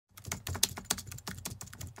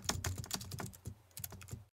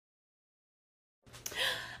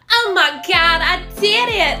my God, I did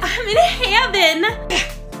it. I'm in heaven.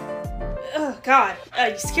 Oh, God,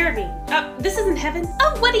 you scared me. This isn't heaven.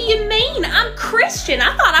 Oh, what do you mean? I'm Christian.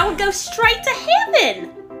 I thought I would go straight to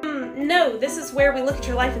heaven. No, this is where we look at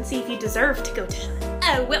your life and see if you deserve to go to heaven.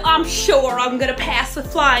 Oh, well, I'm sure I'm gonna pass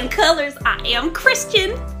with flying colors. I am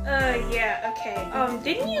Christian. Yeah, okay.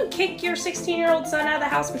 Didn't you kick your 16-year-old son out of the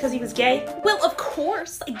house because he was gay? Well, of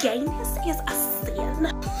course, gayness is a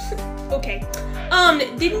sin. Okay.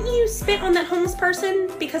 Didn't you spit on that homeless person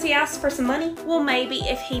because he asked for some money? Well, maybe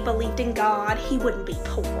if he believed in God, he wouldn't be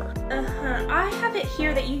poor. I have it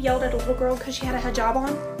here that you yelled at a little girl because she had a hijab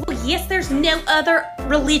on. Well, yes, there's no other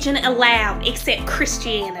religion allowed except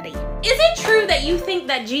Christianity. Is it true that you think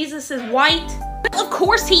that Jesus is white? Well, of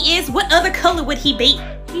course he is. What other color would he be?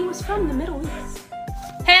 He was from the Middle East.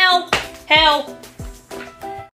 Help! Help!